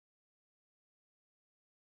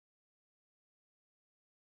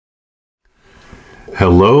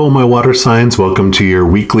Hello, my water signs. Welcome to your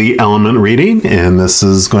weekly element reading. And this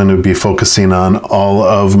is going to be focusing on all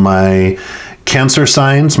of my Cancer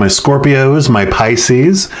signs, my Scorpios, my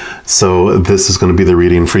Pisces. So this is going to be the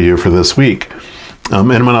reading for you for this week. And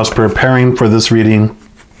when I was preparing for this reading,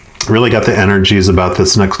 really got the energies about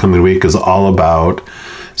this next coming week is all about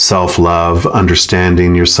self-love,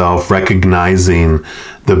 understanding yourself, recognizing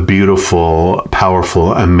the beautiful,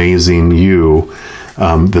 powerful, amazing you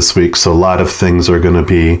this week. So a lot of things are going to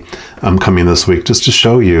be coming this week just to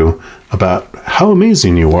show you about how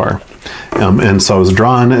amazing you are. And so I was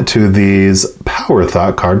drawn to these Power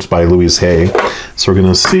Thought cards by Louise Hay. So we're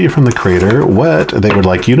going to see from the creator what they would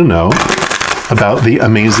like you to know about the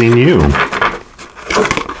amazing you.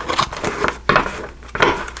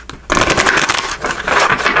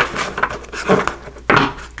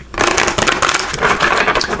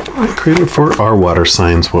 All right, creator, for our water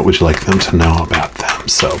signs, what would you like them to know about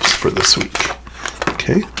themselves for this week?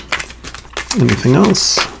 Okay. Anything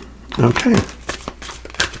else? Okay.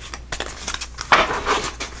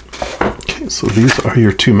 So these are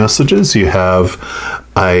your two messages. You have,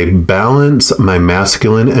 I balance my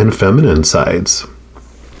masculine and feminine sides.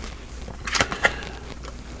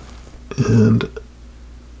 And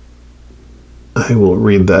I will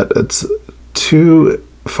read that. It's too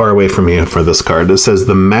far away from me for this card. It says,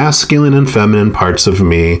 the masculine and feminine parts of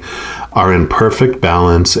me are in perfect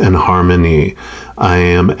balance and harmony. I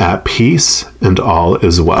am at peace and all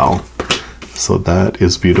is well. So that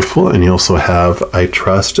is beautiful. And you also have, I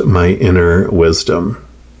trust my inner wisdom.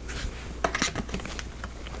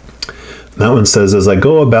 That one says, as I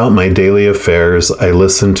go about my daily affairs, I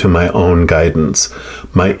listen to my own guidance.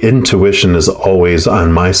 My intuition is always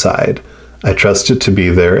on my side. I trust it to be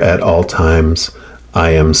there at all times.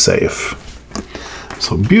 I am safe.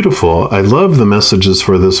 So beautiful. I love the messages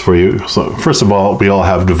for this for you. So first of all, we all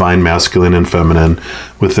have divine masculine and feminine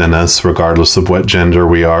within us, regardless of what gender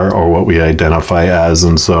we are or what we identify as.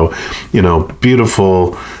 And so, you know,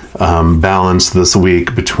 beautiful balance this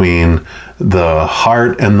week between the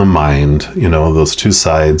heart and the mind, you know, those two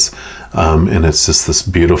sides. And it's just this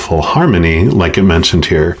beautiful harmony, like it mentioned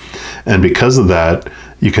here. And because of that,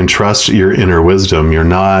 you can trust your inner wisdom. You're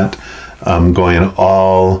not going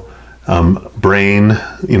all brain,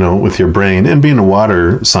 you know, with your brain. And being a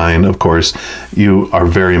water sign, of course, you are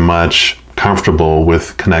very much comfortable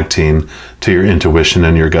with connecting to your intuition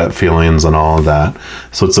and your gut feelings and all of that.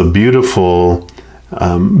 So it's a beautiful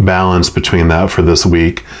balance between that for this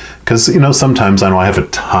week. Because, you know, sometimes I know I have a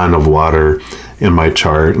ton of water in my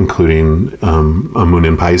chart, including a moon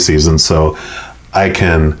in Pisces. And so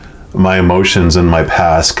my emotions in my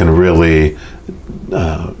past can really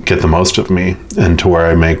get the most of me, and to where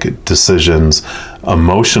I make decisions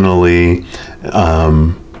emotionally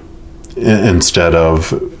instead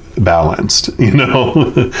of balanced, you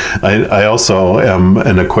know. I also am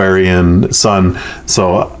an Aquarian sun,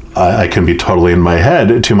 so I can be totally in my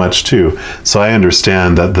head too much too. So I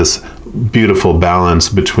understand that this beautiful balance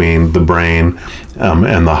between the brain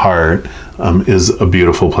and the heart is a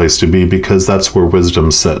beautiful place to be, because that's where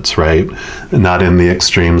wisdom sits, right? Not in the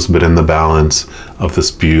extremes, but in the balance of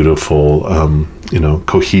this beautiful, you know,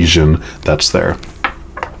 cohesion that's there.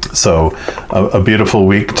 So a beautiful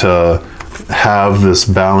week to have this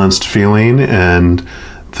balanced feeling, and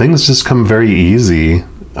things just come very easy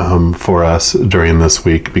for us during this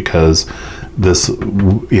week, because this,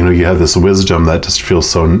 you know, you have this wisdom that just feels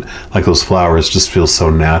so, like those flowers just feel so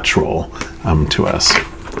natural to us.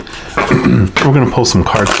 We're going to pull some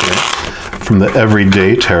cards here from the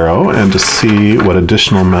Everyday Tarot and to see what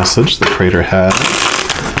additional message the creator had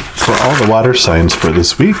for all the water signs for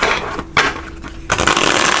this week.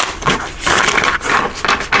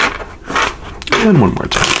 And one more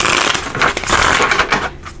time.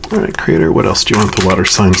 All right, creator, what else do you want the water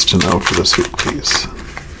signs to know for this week, please?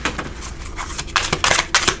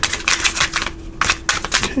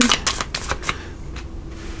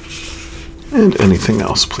 And anything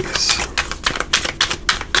else, please.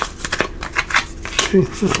 Okay,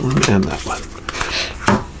 that one and that one.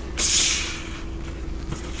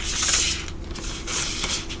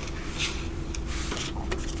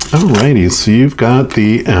 Alrighty, so you've got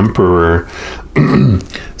the Emperor.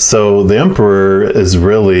 So the Emperor is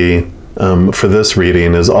really, for this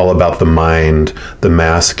reading, is all about the mind, the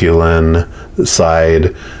masculine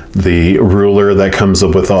side, the ruler that comes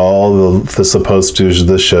up with all the supposed to's,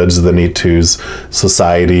 the shoulds, the need to's,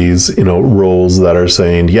 societies, you know, roles that are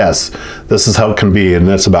saying, yes, this is how it can be. And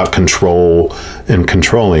that's about control and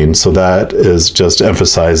controlling. So that is just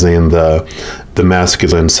emphasizing the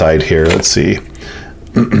masculine side here. Let's see.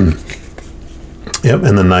 Yep,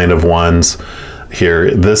 and the Nine of Wands.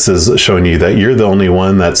 here, this is showing you that you're the only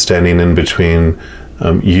one that's standing in between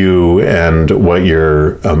you and what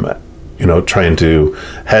you're trying to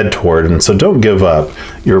head toward. And so don't give up.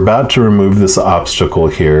 You're about to remove this obstacle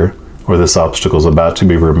here, or this obstacle is about to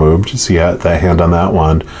be removed. You see that hand on that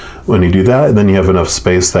wand. When you do that, then you have enough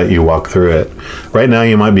space that you walk through it. Right now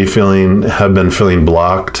you might be have been feeling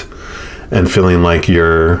blocked and feeling like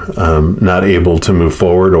you're not able to move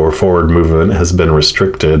forward, or forward movement has been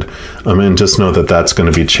restricted. And just know that that's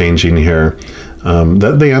going to be changing here.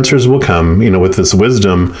 That the answers will come, with this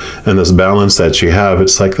wisdom and this balance that you have.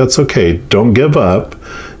 It's like, that's okay. Don't give up.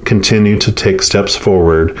 Continue to take steps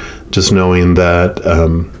forward, just knowing that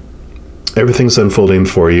everything's unfolding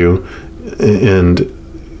for you, and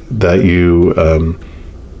that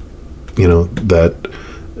that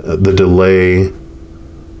the delay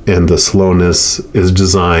and the slowness is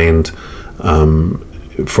designed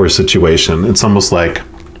for a situation. It's almost like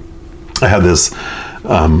I had this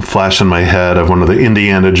flash in my head of one of the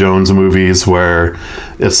Indiana Jones movies where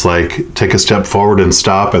it's like, take a step forward and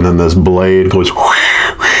stop, and then this blade goes,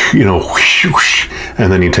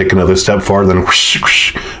 and then you take another step forward, then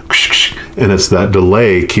and it's that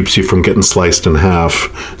delay keeps you from getting sliced in half.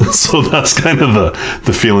 So that's kind of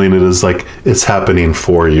the feeling. It is like it's happening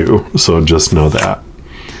for you. So just know that.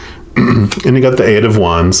 And you got the Eight of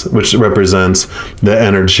Wands, which represents the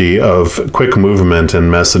energy of quick movement, and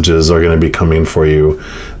messages are going to be coming for you.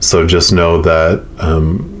 So just know that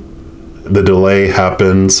the delay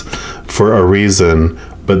happens for a reason,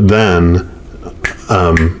 but then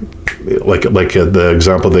like the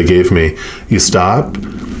example they gave me, you stop,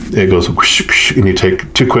 it goes whoosh, whoosh, and you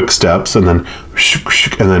take 2 quick steps, and then whoosh,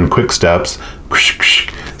 whoosh, and then quick steps. Whoosh, whoosh.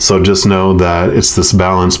 So just know that it's this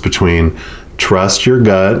balance between trust your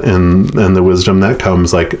gut and the wisdom that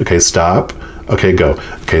comes, like, okay, stop, okay, go,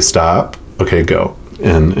 okay, stop, okay, go,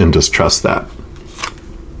 and just trust that.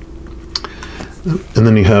 And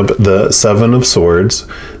then you have the Seven of Swords.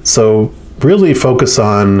 So really focus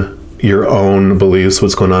on your own beliefs,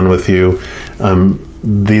 what's going on with you.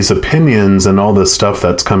 These opinions and all this stuff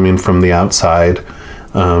that's coming from the outside,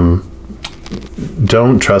 don't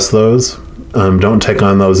trust those. Don't take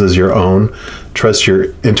on those as your own. Trust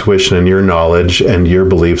your intuition and your knowledge and your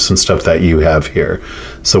beliefs and stuff that you have here.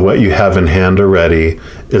 So what you have in hand already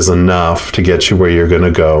is enough to get you where you're going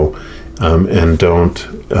to go. And don't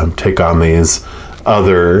take on these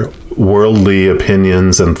other worldly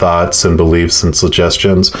opinions and thoughts and beliefs and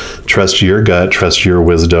suggestions. Trust your gut, trust your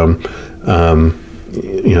wisdom.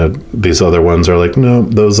 These other ones are like, no,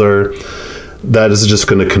 that is just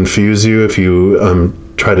going to confuse you if you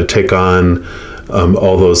try to take on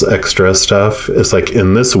all those extra stuff. It's like,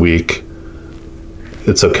 in this week,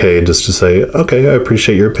 it's okay just to say, okay, I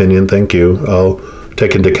appreciate your opinion, thank you, I'll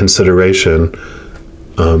take into consideration,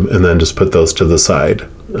 and then just put those to the side.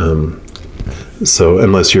 So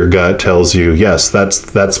unless your gut tells you, yes,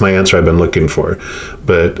 that's my answer I've been looking for.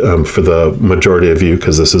 But for the majority of you,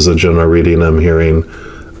 because this is a general reading, I'm hearing,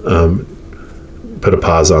 put a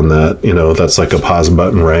pause on that. That's like a pause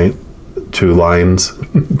button, right? 2 lines.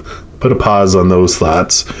 Put a pause on those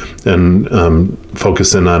thoughts and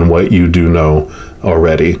focus in on what you do know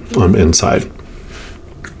already inside.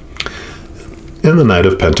 And the Knight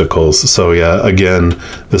of Pentacles. So yeah, again,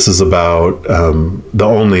 this is about the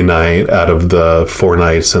only knight out of the 4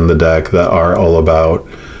 knights in the deck that are all about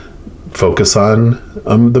focus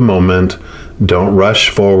on the moment. Don't rush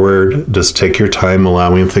forward. Just take your time,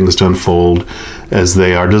 allowing things to unfold as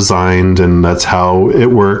they are designed, and that's how it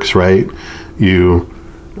works, right? You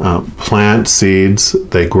plant seeds,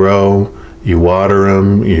 they grow, you water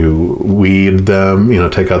them, you weed them,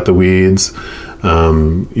 take out the weeds,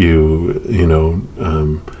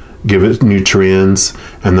 give it nutrients,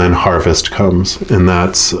 and then harvest comes. And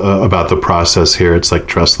that's about the process here. It's like,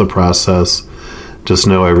 trust the process. Just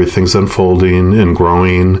know everything's unfolding and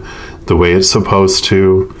growing the way it's supposed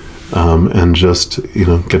to, and just,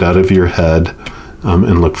 get out of your head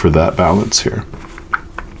and look for that balance here.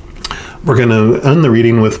 We're going to end the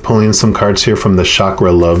reading with pulling some cards here from the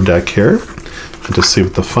Chakra Love deck here, and to see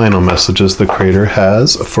what the final messages the Creator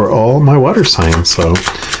has for all my water signs. So,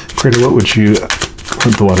 Creator, what would you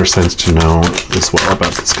want the water signs to know as well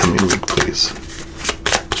about this coming week, please?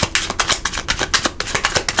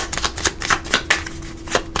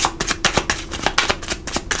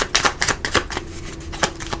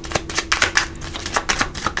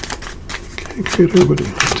 Okay, Creator, what do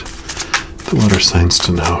you want the water signs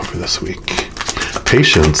to know for this week?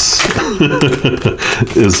 Patience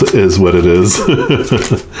is what it is.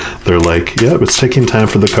 They're like, yeah, it's taking time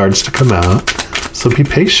for the cards to come out, so be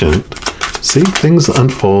patient. See, things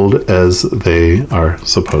unfold as they are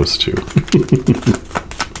supposed to.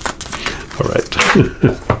 All right.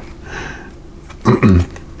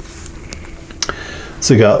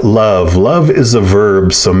 So you got love. Love is a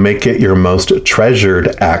verb, so make it your most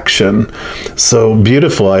treasured action. So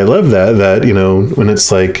beautiful. I love that, you know, when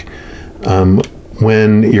it's like,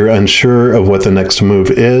 when you're unsure of what the next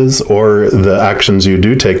move is or the actions you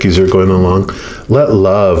do take as you're going along, let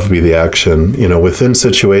love be the action. You know, within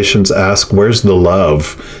situations, ask, where's the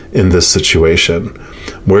love in this situation?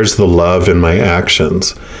 Where's the love in my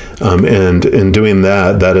actions? And in doing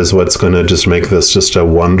that, that is what's going to just make this just a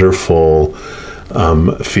wonderful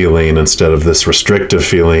feeling instead of this restrictive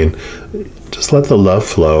feeling. Just let the love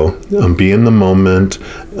flow. Be in the moment.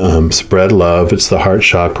 Spread love. It's the heart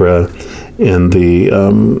chakra. And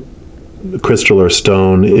the crystal or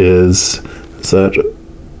stone is that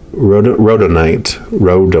rhodonite.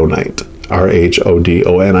 Rhodonite.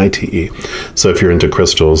 RHODONITE. So if you're into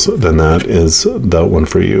crystals, then that is the one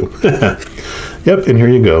for you. Yep, and here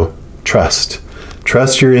you go. Trust.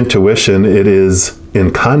 Trust your intuition. It is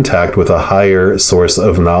in contact with a higher source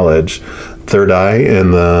of knowledge. Third eye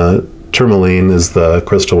and the tourmaline is the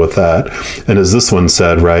crystal with that. And as this one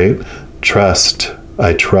said, right? Trust.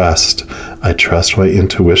 I trust my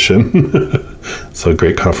intuition. So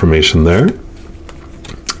great confirmation there.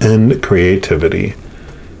 And creativity.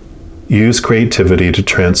 Use creativity to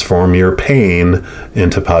transform your pain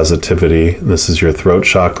into positivity. This is your throat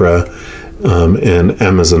chakra. And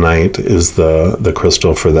Amazonite is the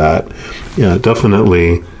crystal for that. Yeah,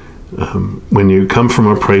 definitely. When you come from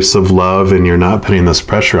a place of love and you're not putting this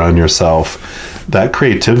pressure on yourself, that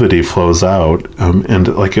creativity flows out. And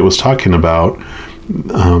like it was talking about,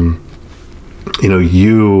 you know,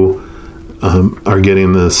 you are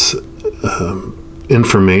getting this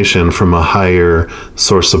information from a higher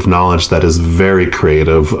source of knowledge that is very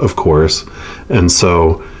creative, of course. And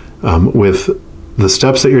so with the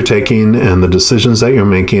steps that you're taking and the decisions that you're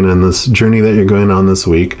making and this journey that you're going on this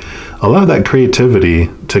week, allow that creativity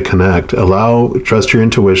to connect. Trust your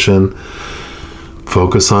intuition,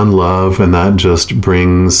 focus on love, and that just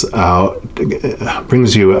brings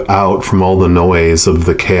you out from all the noise of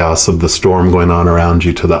the chaos of the storm going on around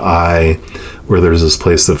you to the eye, where there's this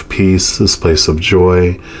place of peace, this place of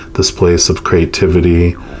joy, this place of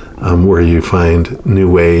creativity, where you find new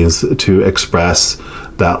ways to express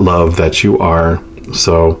that love that you are.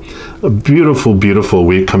 So a beautiful, beautiful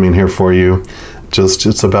week coming here for you.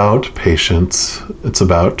 It's about patience. It's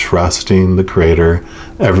about trusting the Creator.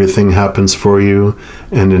 Everything happens for you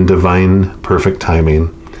and in divine, perfect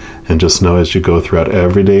timing. And just know as you go throughout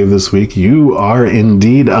every day of this week, you are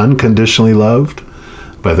indeed unconditionally loved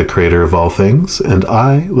by the Creator of all things. And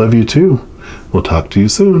I love you too. We'll talk to you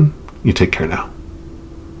soon. You take care now.